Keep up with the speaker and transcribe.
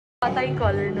Bata yung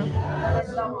color, no?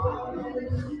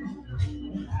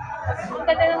 Ang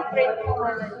ganda ng print mo,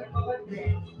 wala niya.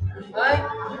 Ay,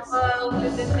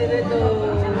 nakaulitin sila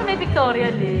doon. Siyempre may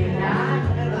Victorian eh.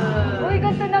 Uy,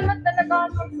 ganito naman talaga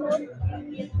ang magsuot.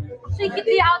 So, yung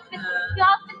outfit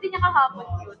din niya kahapon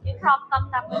yun. Yung crop top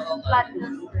tapos yung flat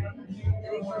nose.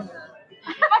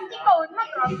 Mas ikaw na,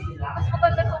 mas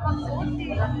maganda kung magsuot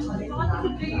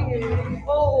eh.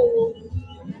 Oo.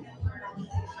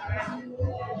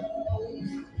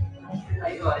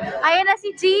 Ayan na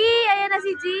si G! Ayan na si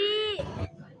G!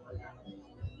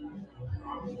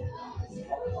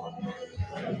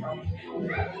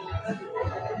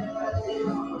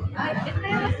 Ay, ito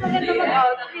yung mas maganda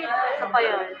mag-outfit. Ano pa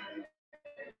yun?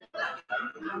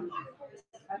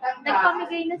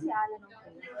 Nagpamigay na si Alan.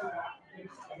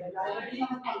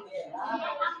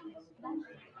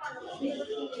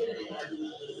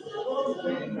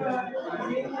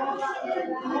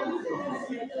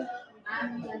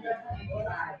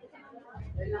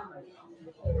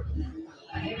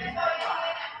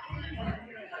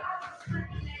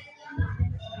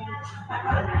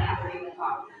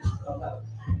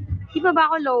 Di pa ba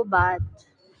ako low bat?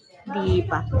 Di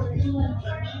pa.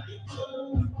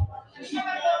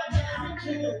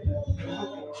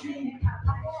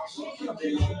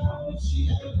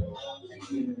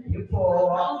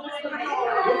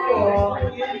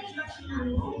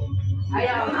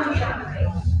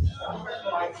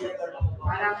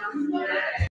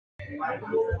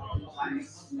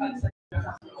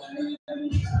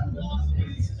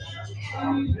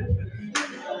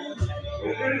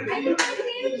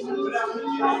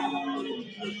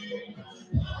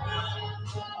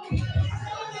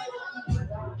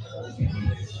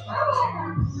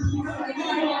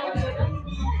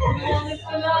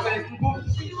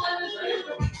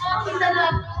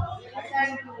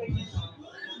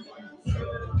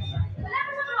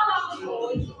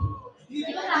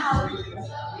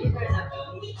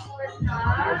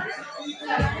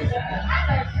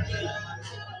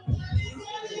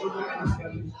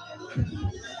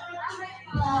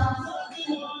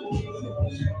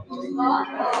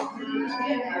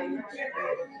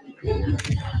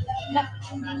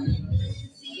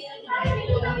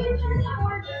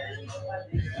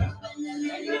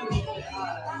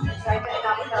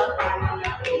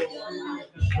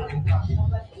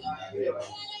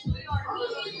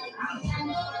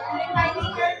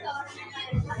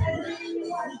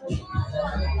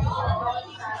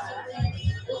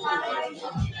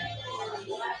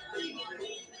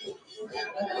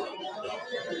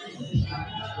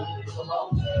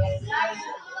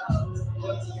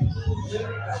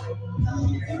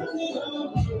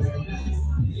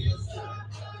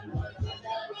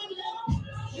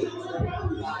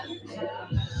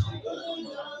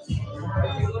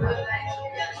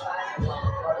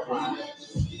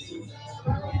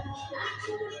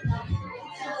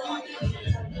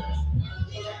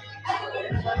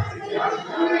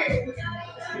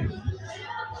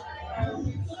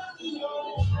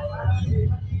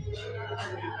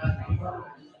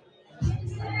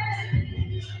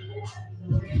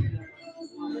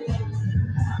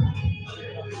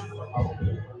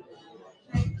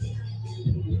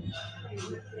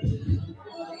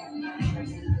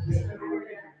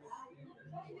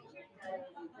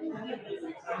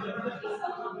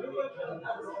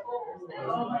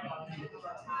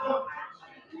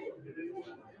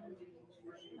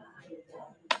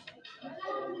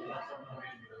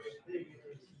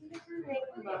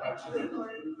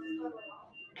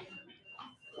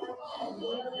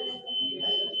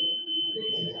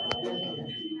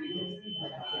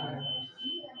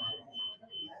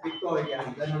 Victoria,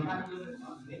 ganun.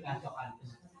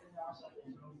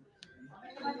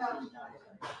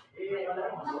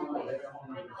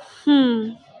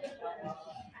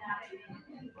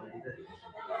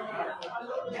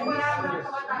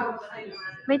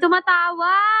 May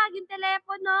tumatawag yung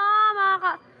telepono, mga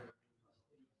ka...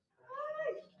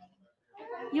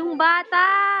 Yung bata.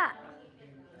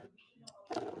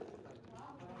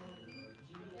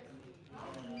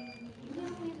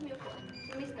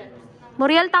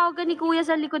 Muriel, tawagan ni Kuya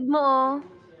sa likod mo, oh.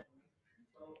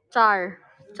 Char.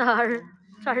 Char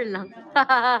lang.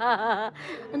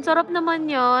 Ang sarap naman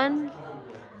yon.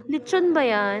 Lechon ba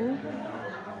yan?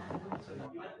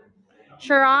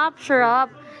 Sharap.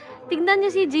 Tignan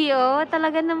niyo si Gio.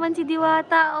 Talaga naman si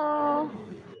Diwata, oh.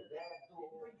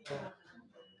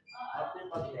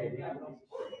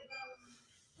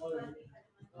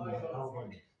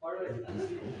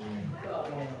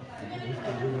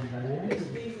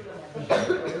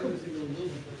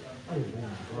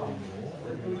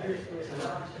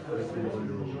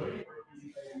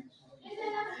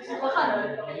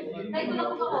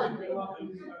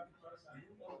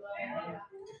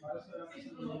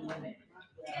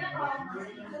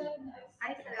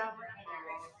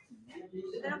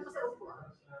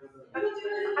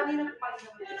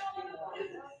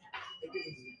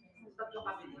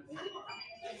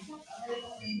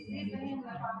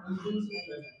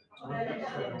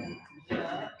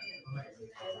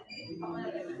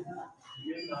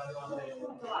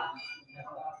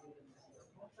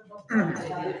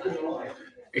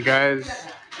 Hey guys,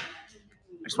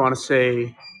 I just want to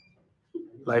say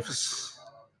life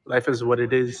is what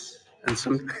it is, and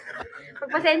some.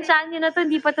 Pagpasensyaan nyo na to,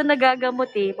 hindi pa to nagagamot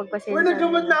eh. We're Pagpasensyaan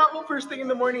nagamot nyo. na ako first thing in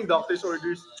the morning, doctor's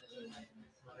orders.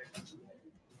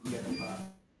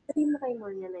 Sabihin mo kay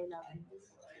Muriel, I love you.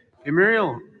 Hey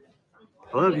Muriel,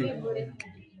 I love you.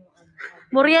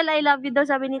 Muriel, I love you daw,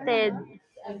 sabi ni Ted.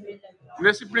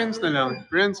 Hindi si Prince na lang.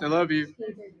 Prince, I love you.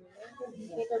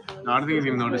 No, I don't think he's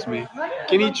gonna notice me.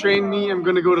 Can he train me? I'm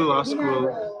gonna go to law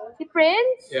school. Si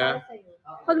Prince? Yeah.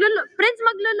 Prince,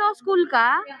 maglo-law school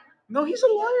ka? No, he's a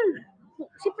lawyer.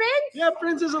 Si Prince? Yeah,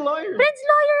 Prince is a lawyer. Prince,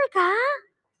 lawyer ka?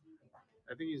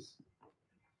 I think he's.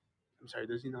 I'm sorry,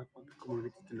 does he not want the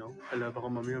community to know? Alam ako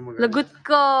mamaya mag- Lagot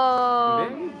ko.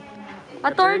 Hindi.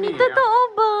 Attorney, Attorney, totoo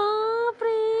ba,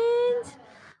 Prince?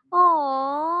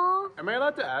 Aww. Am I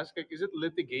allowed to ask? Like, is it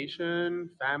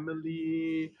litigation,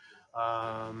 family?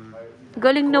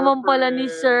 Galing naman pala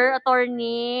ni corporate? Sir,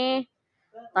 attorney.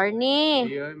 Attorney.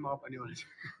 Hindi yun, makapaniwala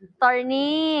siya.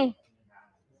 Attorney.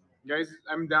 Guys,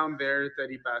 I'm down there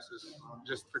 30 passes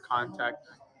just for contact.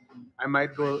 I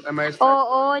might start.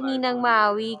 Oo, Ninang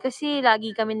Maui. Kasi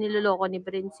lagi kami niloloko ni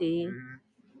Prince eh.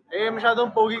 Eh,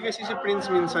 masyadong pogi kasi si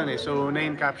Prince minsan eh. So,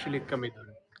 na-encapsulate kami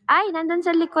dun. Ay, nandun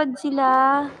sa likod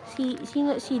sila. Si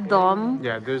Dom.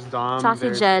 Yeah, there's Dom. Tsaka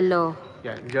si Jello.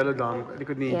 Yeah, Jello Dom.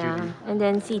 Likod ni Yeah. Julie. And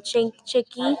then si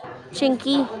Chinky.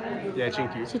 Yeah,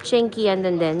 Chinky. Si Chinky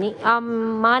andun din.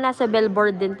 Mga nasa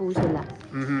Billboard din po sila.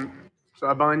 So,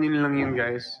 abangan nyo lang yun,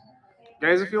 guys.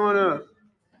 Guys, if you wanna,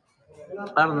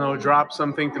 I don't know, drop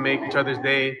something to make each other's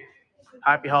day,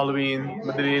 happy Halloween.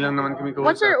 Madali lang naman kami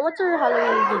What's your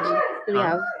Halloween DG? Do we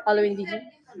have Halloween DG?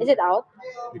 Is it out?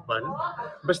 Di ba?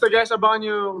 Basta guys, abangan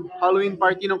nyo Halloween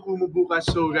party ng Kumu bukas.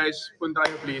 So guys, punta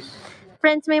kayo please.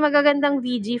 Friends, may magagandang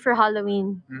VG for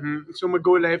Halloween. So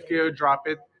mag-go live kayo, drop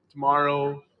it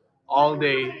tomorrow, all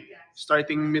day,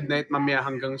 starting midnight mamaya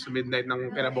hanggang sa midnight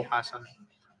ng kinabukasan.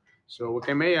 So huwag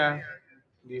kayo maya,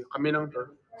 kami lang to.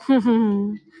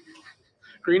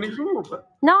 Krinig mo ba?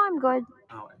 No, I'm good.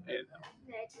 Okay, ayun.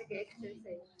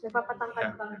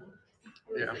 Napapatangkad pa.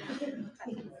 Yeah.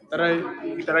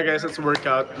 Tara guys, let's work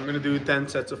out. I'm gonna do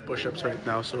 10 sets of push-ups right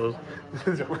now. So,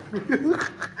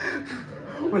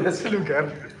 wala sa lugar.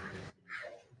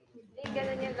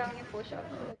 Ganun yun lang yung push-up.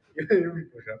 Yung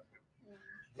push-up.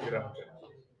 Grabe.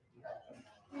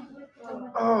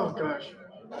 Oh gosh.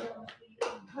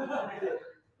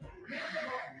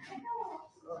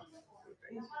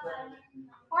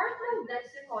 Part ng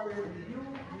that's the color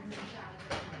blue.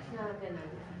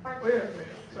 Oh yeah.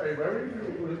 Sorry, why were you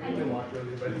looking at watch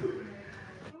really bad?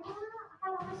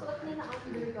 Akala ko suot nila ang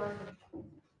undergarment.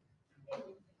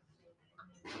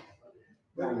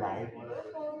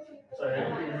 Sorry, I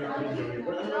think you're really doing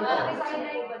it.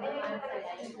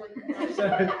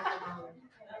 Sorry.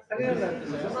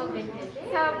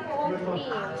 Sa buong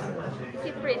team, si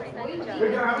Prince nandiyan.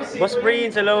 Boss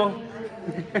Prince, hello.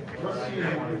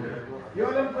 Yung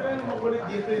alam ko lang, makulit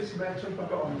dito is mention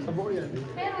pagka-on. Sa buo yan.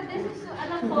 Pero this is,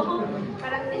 alam mo,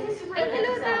 parang this is my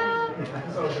hello daw.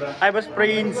 Sobra. Hi, Boss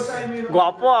Prince.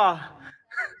 Gwapo ah.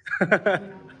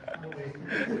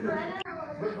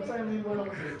 Basahin mo yung walang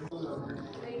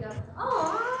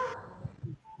Oh.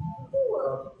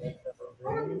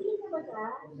 Parang hindi na ba siya?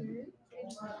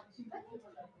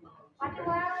 Ate,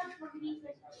 wala mag-release.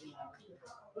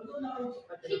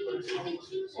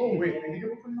 Oh wait, hindi ka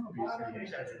pa pala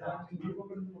nakabisa. Hindi ka pa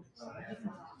pala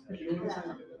nakabisa.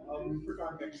 For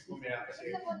context, kumaya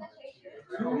kasi.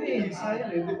 Hindi, sayang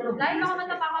eh. Hindi, pero Dahil ako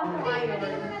matapakan mo ngayon.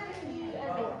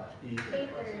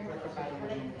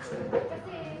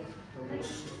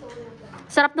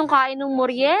 Sarap nung kain ng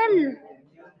Muriel.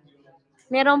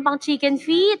 Meron pang chicken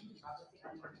feet.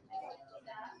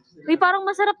 Uy, parang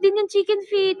masarap din yung chicken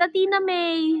feet, Atina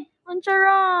May. Ang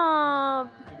sarap.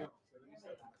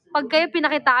 Pag kayo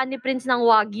pinakitaan ni Prince ng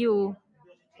Wagyu.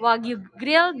 Wagyu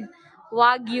grilled,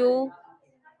 Wagyu,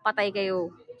 patay kayo.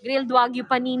 Grilled Wagyu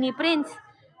panini, Prince.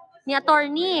 Ni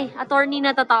attorney. Attorney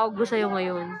na tatawag ko sa'yo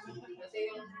ngayon.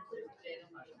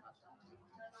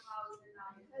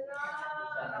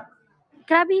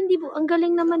 Grabe, hindi po. Ang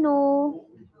galing naman, oh.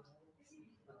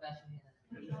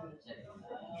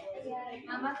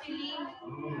 Mapili.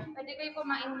 Pwede kayo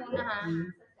kumain muna ha.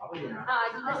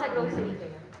 Dito sa grocery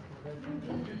kayo.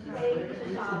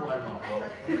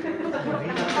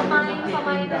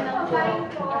 Pamain na lang po.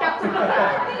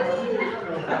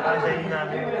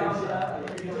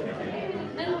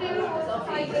 Nandito sa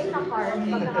Friday sa car.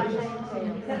 Pagkakasayin kayo.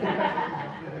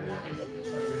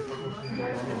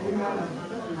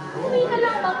 Hindi na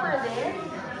lang ba for this?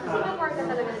 Singapore ka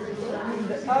talaga dito?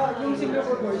 Yung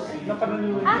Singapore boys,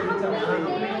 napanood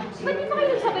Pwede. Ba't di ba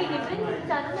kayo sabay din?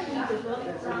 Sana nandito siya.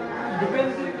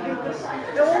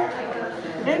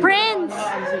 Friends!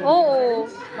 Oo.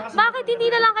 Bakit hindi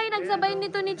na lang kayo nagsabay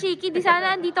nito ni Chiki? Di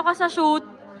sana andito ka sa shoot.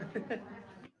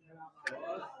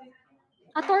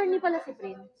 Attorney pala si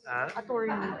Prince.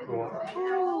 Attorney.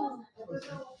 Oh.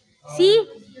 See?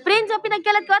 Prince,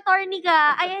 pinagkalat ko, attorney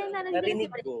ka. Ayan na, nandito si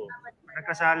Prince.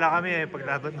 Nagkasala kami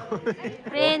paglaban mo.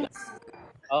 Prince,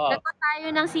 nagpa tayo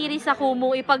ng series sa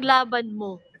Kumu, ipaglaban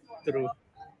mo. True.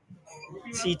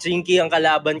 Si Chinky ang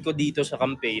kalaban ko dito sa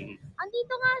campaign.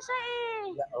 Andito nga siya eh.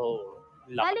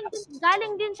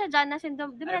 Galing din siya dyan.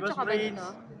 Dumiretso ka ba dito?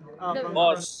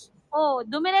 Boss.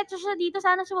 Dumiretso siya dito.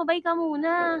 Sana sumabay ka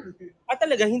muna.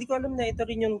 Talaga, hindi ko alam na ito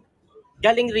rin yung...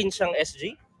 Galing rin siyang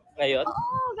SG ngayon?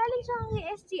 Oo, galing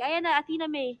siyang SG. Ayan na,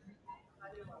 Athena May.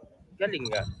 Galing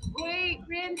nga. Uy,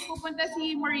 Prince, pupunta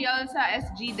si Mariel sa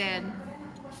SG din.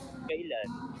 Kailan?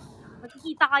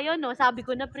 Magkikita kayo, no? Sabi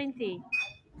ko na, Prince eh.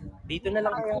 Dito na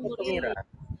lang kaya ako tumira.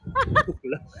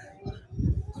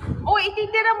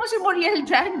 Ititira mo si Mariel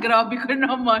dyan. Grabe ka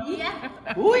naman.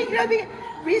 Yeah. Uy, grabe.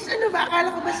 Prince, ano ba?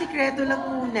 Akala ko ba sikreto lang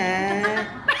muna?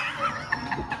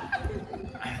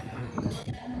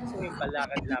 So yung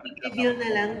palakad-lakad lang. Reveal na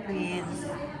lang, Prince.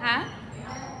 Ha?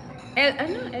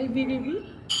 LBBB?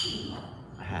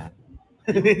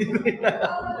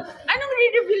 Anong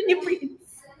re-reveal ni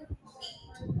Prince?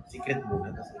 Secret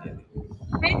muna.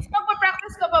 Prince,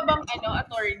 magpa-practice ka ba bang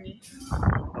attorney?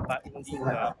 Hindi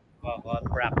na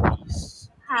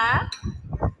practice. Ha?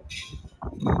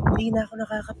 Hindi na ako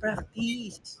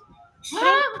nakaka-practice.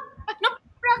 Ha? Anong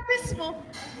practice mo?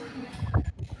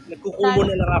 Nagkukumo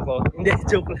na lang ako. Hindi,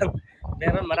 joke lang.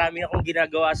 Meron marami akong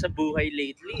ginagawa sa buhay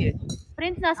lately eh.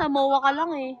 Prince, nasa MOA ka lang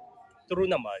eh. True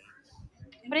naman.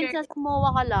 Prince, nasa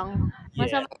MOA ka lang.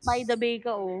 Masama Yes. by the bay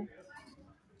ka oh.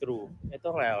 True.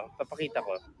 Ito nga, papakita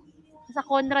ko. Sa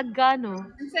Conrad ka, no?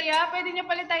 Ang saya, pwede niya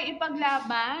pala tayo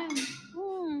ipaglaban.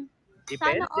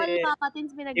 Depende. Sana all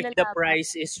papatins If pinaglalaban. the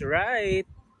price is right.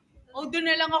 Doon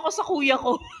na lang ako sa kuya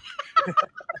ko.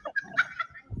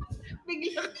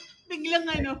 biglang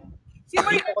Si Hindi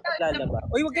Mariel, ko lalaba.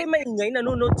 Uy, huwag kayo maingay.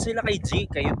 Nanonood sila kay G.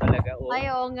 Kayo talaga. Oh. Ay,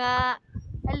 oo nga.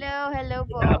 Hello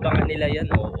po. Inaabangan nila yan.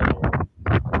 Oo.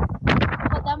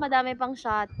 Madami pang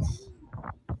shots.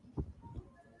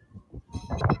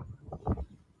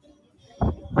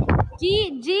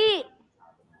 G!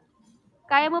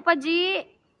 Kaya mo pa, G?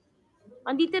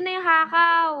 Andito na yung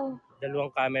hakaw.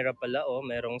 Dalawang camera pala. Oh.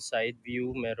 Merong side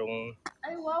view. Merong...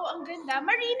 Ay, wow, ang ganda.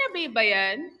 Marina Bay ba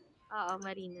yan? Oo,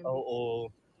 Marina. Oo.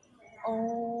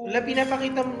 Wala,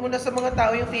 pinapakita mo na sa mga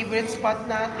tao yung favorite spot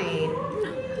natin.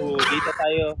 Dito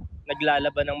tayo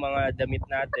naglalaban ng mga damit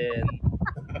natin.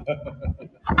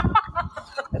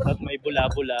 At may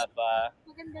bula-bula pa.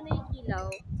 Maganda na yung ilaw.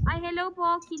 Ay, hello po,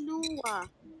 Kilua.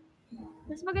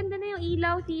 Mas maganda na yung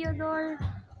ilaw, Theodore.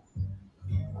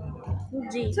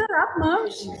 G. Sarap, ma'am.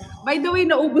 By the way,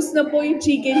 naubos na po yung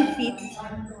chicken feet.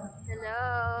 Hello.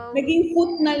 Naging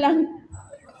foot na lang.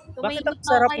 Bakit ang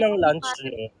sarap ng lunch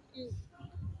nyo?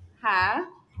 Ha?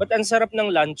 Ba't ang sarap ng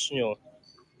lunch nyo?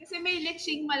 Kasi may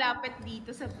leching malapit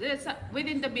dito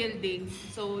within the building.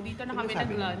 So, dito na kami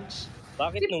nag-lunch.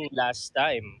 Bakit nung last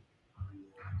time?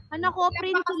 Anak ko,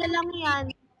 print sila lang yan.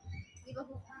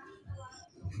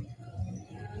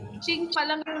 Ching pa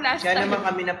lang yung last Kaya time. naman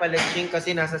kami napalaching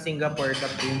kasi nasa Singapore ka,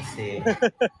 Prince eh.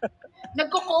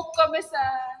 Nagko-cope kami sa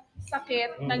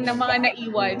sakit ng mga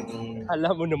naiwan.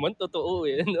 Alam mo naman, totoo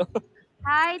eh. No?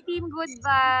 Hi, Team Good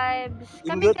Vibes. Team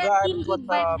Kami Good din, Vibes, Team Good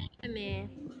what's up? Vibes kami.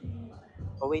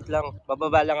 Oh, wait lang.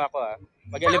 Bababa lang ako ah.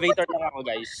 Mag-elevator lang ako,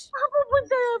 guys. Saan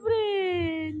pupunta na,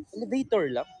 Prince? Elevator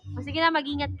lang? Sige na,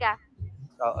 mag-ingat ka.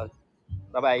 Oo.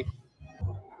 Bye-bye.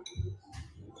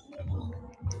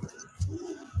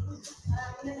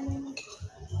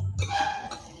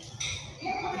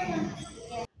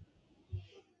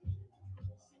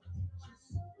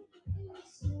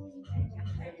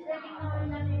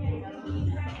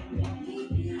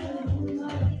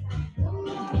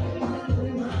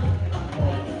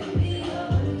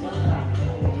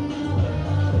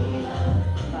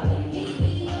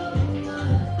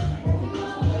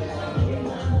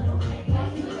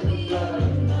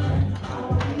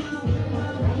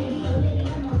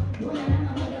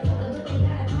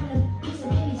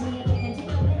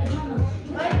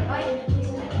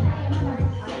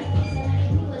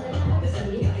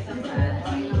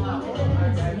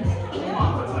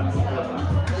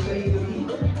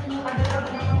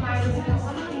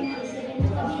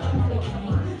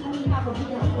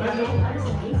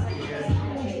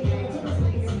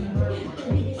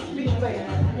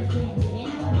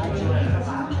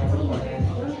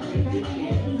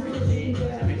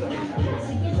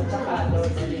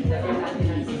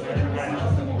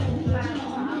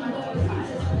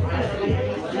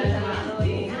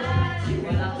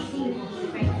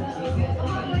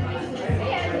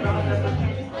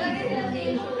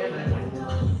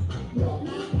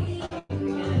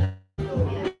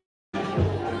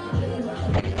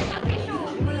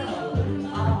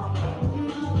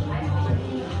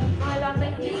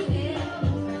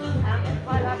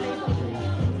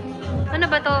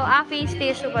 face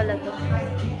tissue pala to.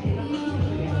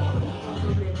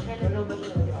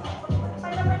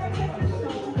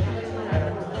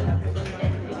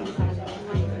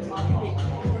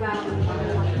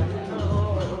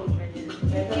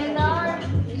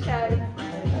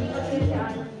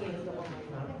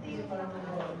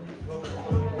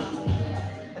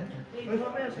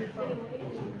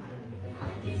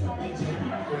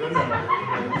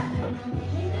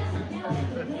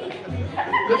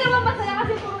 Hindi ka ba masaya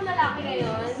kasi puro lalaki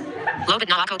ngayon? Lobit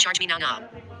na ako, charge me now now.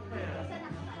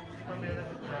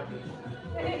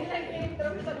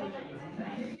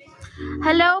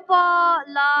 Hello po,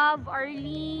 love,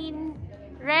 Arlene.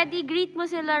 Ready, greet mo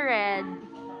sila, Red.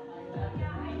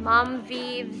 Ma'am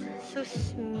Vives,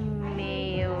 Susmeozip.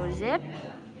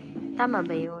 Tama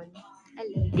ba yun?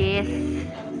 This.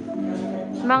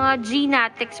 Mga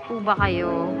G-Natics po ba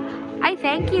kayo? Ay,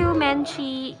 thank you,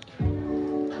 Menchi.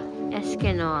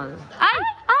 Eskinol. Ay!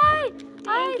 Ay!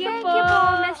 Thank you po,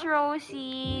 Miss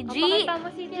Rosie. G. Pakita mo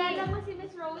si Kilala mo si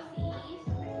Miss Rosie.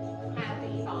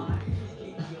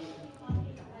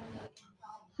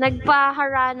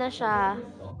 Nagpahara na siya.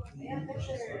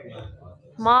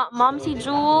 Mom si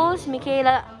Jules,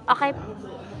 Michaela, okay.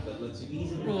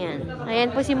 Ayan. Ayan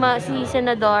po si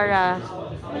Senadora.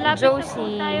 Malapit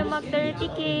Josie. na po tayo mag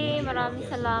 30K. Maraming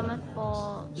salamat po.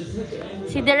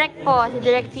 Si Direk po, si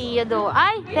Direk Theodo.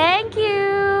 Ay, thank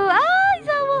you! Ay,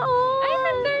 sama all! Ay,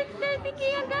 nag 30K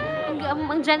agad!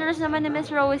 Ang generous naman ni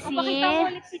Miss Rosie. Pakita mo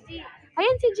ulit si G.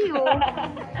 Ayan si Gio.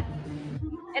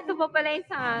 Ito ba pala yung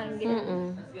sangangin?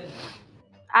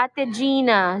 Ate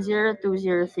Gina,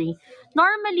 0203.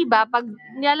 Normally ba, pag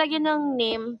nilalagyan ng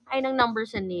name, ay ng number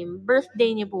sa name,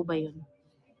 birthday niyo po ba yun?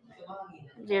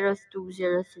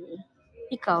 0203.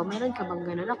 Ikaw, meron ka bang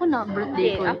ganun? Ako na,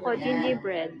 birthday Hindi, ko. ako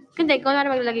gingerbread. Hindi, ikaw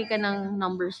na maglagay ka ng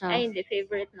number sa Ay, hindi.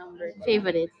 Favorite number.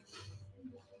 favorite.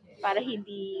 Para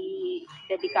hindi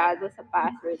delikado sa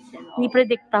passwords and all. Hindi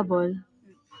predictable.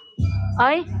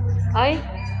 Ay? Ay?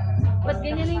 Ba't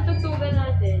ganyan yung tutugan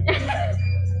natin?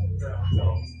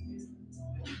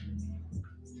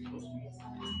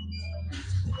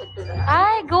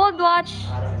 Ay, gold watch.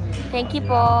 Thank you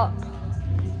po.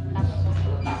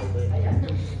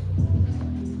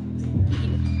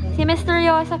 Si Mr.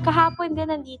 Yosa, kahapon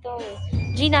din nandito.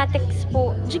 G-Natics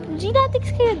po.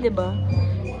 G-Natics kayo, di ba?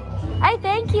 Ay,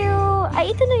 thank you.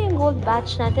 Ay, ito na yung gold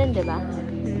batch natin, di ba?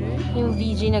 Yung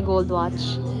VG na gold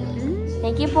watch.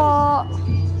 Thank you po.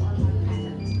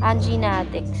 Angie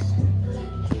Natics.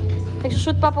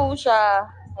 Nagsushoot pa po siya.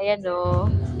 Ayan o.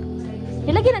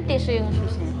 Nilagyan ng tissue yung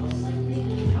shoes niya.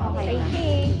 Okay.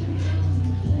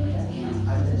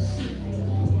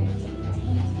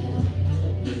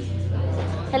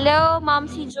 Hello, Ma'am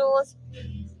si Jules.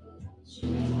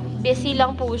 Busy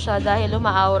lang po siya dahil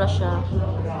umaaura siya.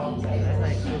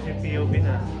 Exclusive POV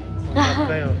na.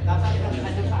 Kayo.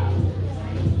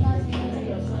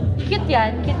 Cute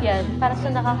yan, cute yan. Para sa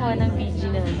nakakuha ng VG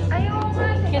na ano. Ayaw nga.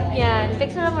 Cute yan.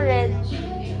 Picture mo, Red.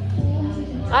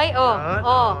 Ay, oh.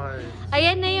 Oh.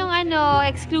 Ayan na yung ano,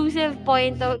 exclusive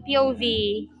point of POV.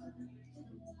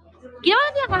 Ginawa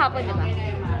niya kahapon, di ba?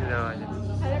 Ginawa niya.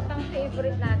 Halatang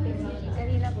favorite natin.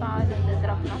 Kanina pa ako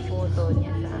nagda-drop ng photo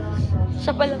niya sa...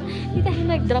 Siya pala, hindi tayo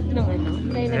nag-drop ng ano.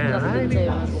 Hindi tayo nag-drop din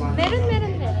sa'yo. Meron.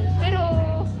 Pero...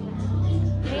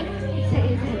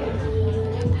 isa-isa.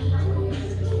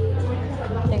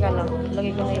 Teka lang,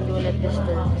 lagay ko na yung do not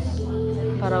disturb.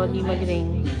 Para hindi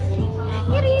mag-ring.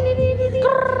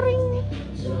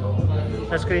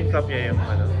 Na-screen cap niya yung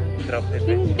ano, drop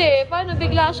effect. Hindi, paano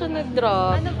bigla siya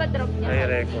nag-drop? Ano ba drop niya? Ay,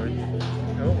 record.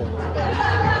 Ewan ko.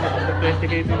 20K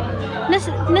din.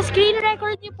 Na-screen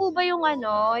record niyo po ba yung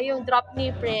ano, yung drop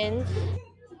ni Prince?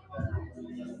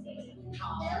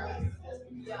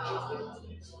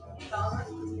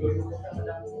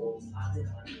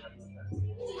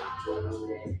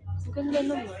 Ganda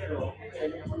naman.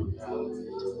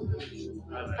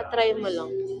 Patry mo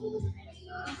lang.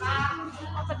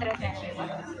 Ako dress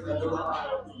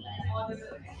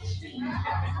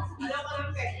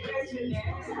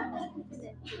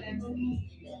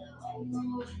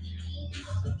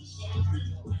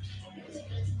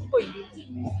Uy.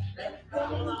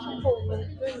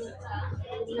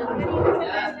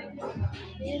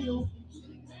 Ayan o.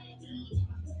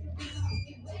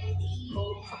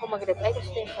 Ako mag-reply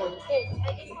kasi yung phone ko eh.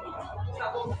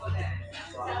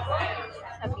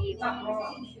 sabihin mo.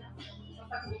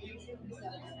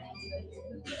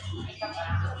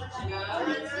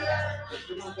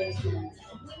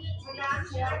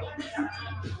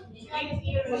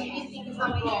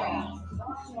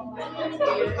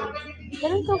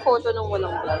 Meron kang photo ng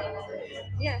walang vlog.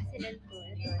 Yeah, sinend ko.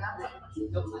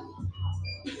 Ito.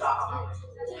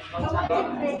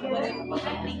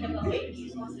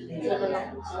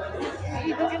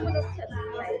 Ilagay mo lang sa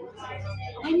slide.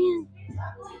 Ano yan?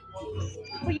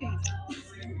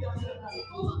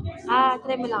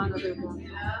 Try mo lang another one.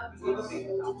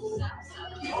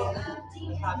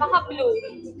 Baka blue.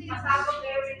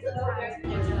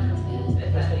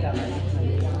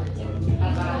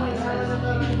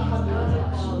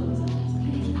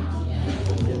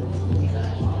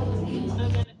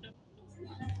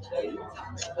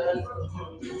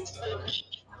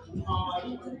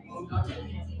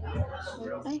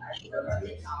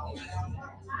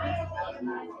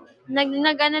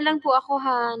 Nag-ano lang po ako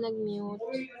ha, nag-mute.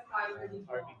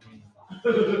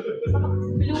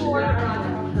 Blue or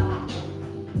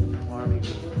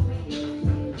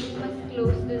Mas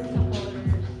close dun sa colors.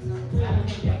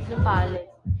 the palette.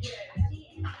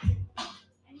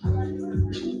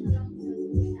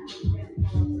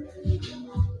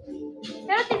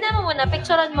 Pero tignan mo muna,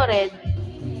 picturean mo red.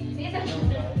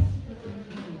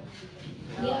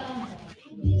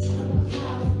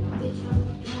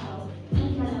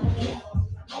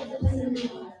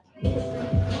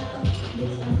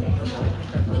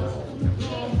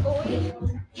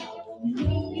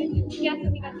 Kaya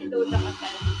sumikat si Doja kasi.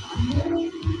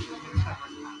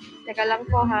 Teka lang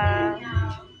po ha.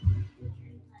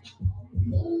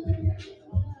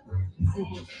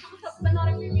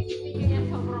 Panoorin mo yung music video niya,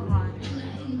 sobrang run.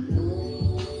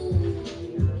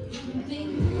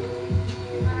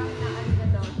 Parang naano na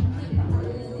daw siya.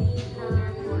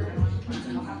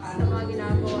 Sa mga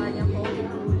ginagawa niya po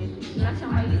ulit-ulit. Wala siyang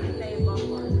maiisip na ibang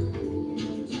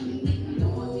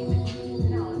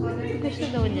Gusto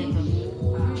daw niya to.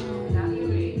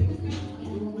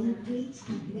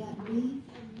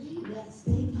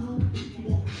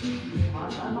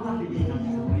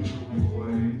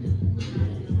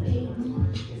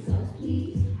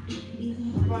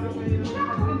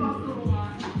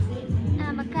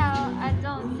 I'm a cow, I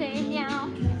don't say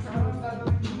meow.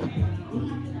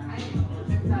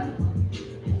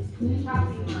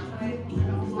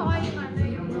 Gusto ko yung ano,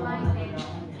 yung lighting.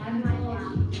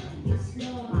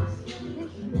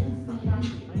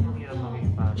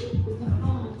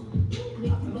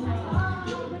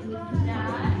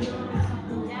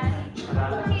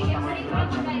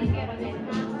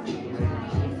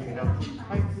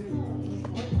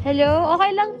 Hello?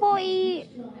 Okay lang po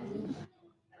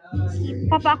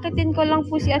papakitin ko lang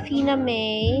po si Athena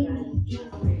May.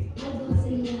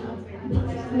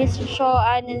 Miss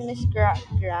Shoan and Miss Grash.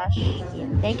 Yan.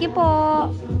 Thank you po.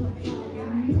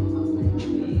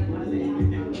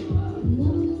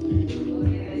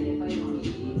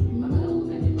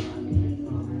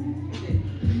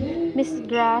 Miss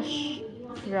Grash.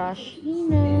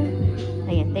 Hina.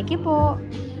 Ayan, thank you po.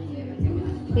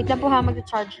 Wait lang po ha,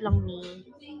 mag-charge lang ni.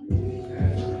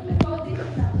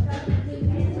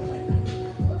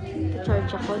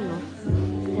 Charge ako, no?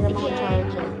 Hindi naman ako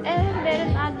charger.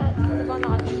 Meron ata. Ano ba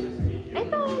naka?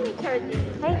 Ito, may charger.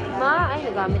 Ay, ay,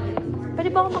 nagamit. Pwede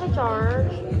ba ako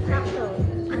maki-charge? Sakto.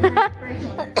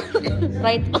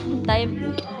 Right on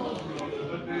time.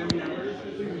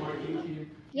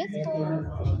 Yes po.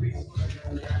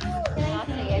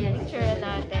 Sige, picture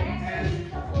natin.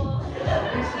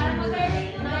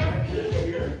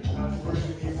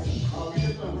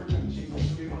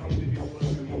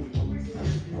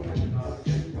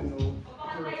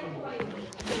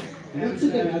 What's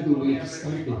a ganado way to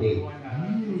start the day?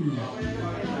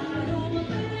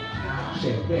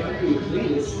 Siyempre, ang iyong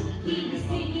playlist.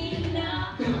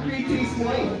 Complete Taste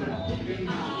Wine.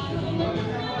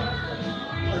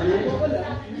 Ano ba pala?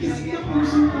 Isip ang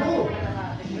puso mo.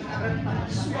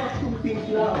 Sparkling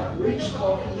timpla, rich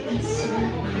coffee, and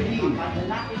sweet cream.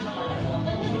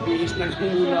 Bihis na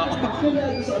lang muna ako.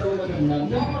 Ganado sa aroma ng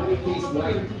namang Complete Taste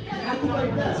Wine.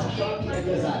 Acquired na sa Shopee at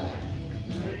Lazada.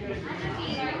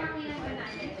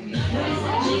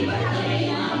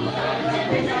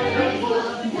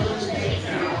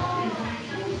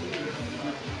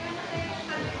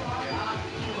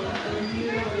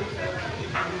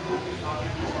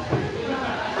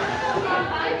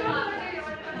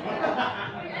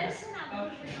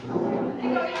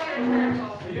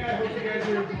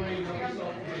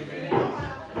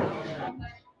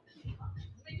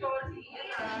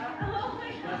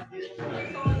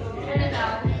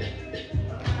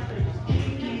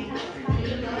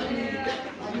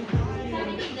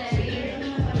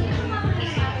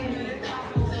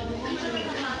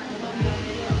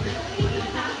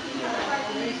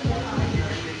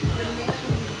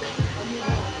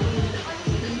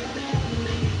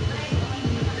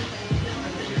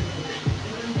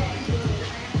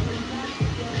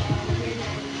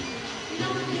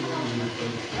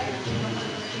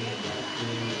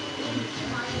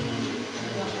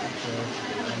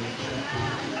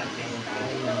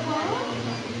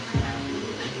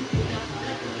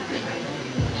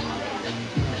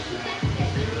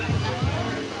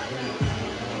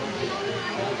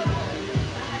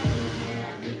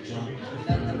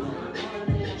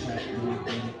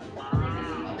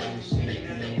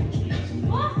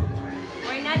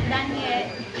 done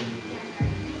yet.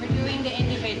 We're doing the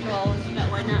individuals,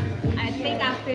 but we're not. I think after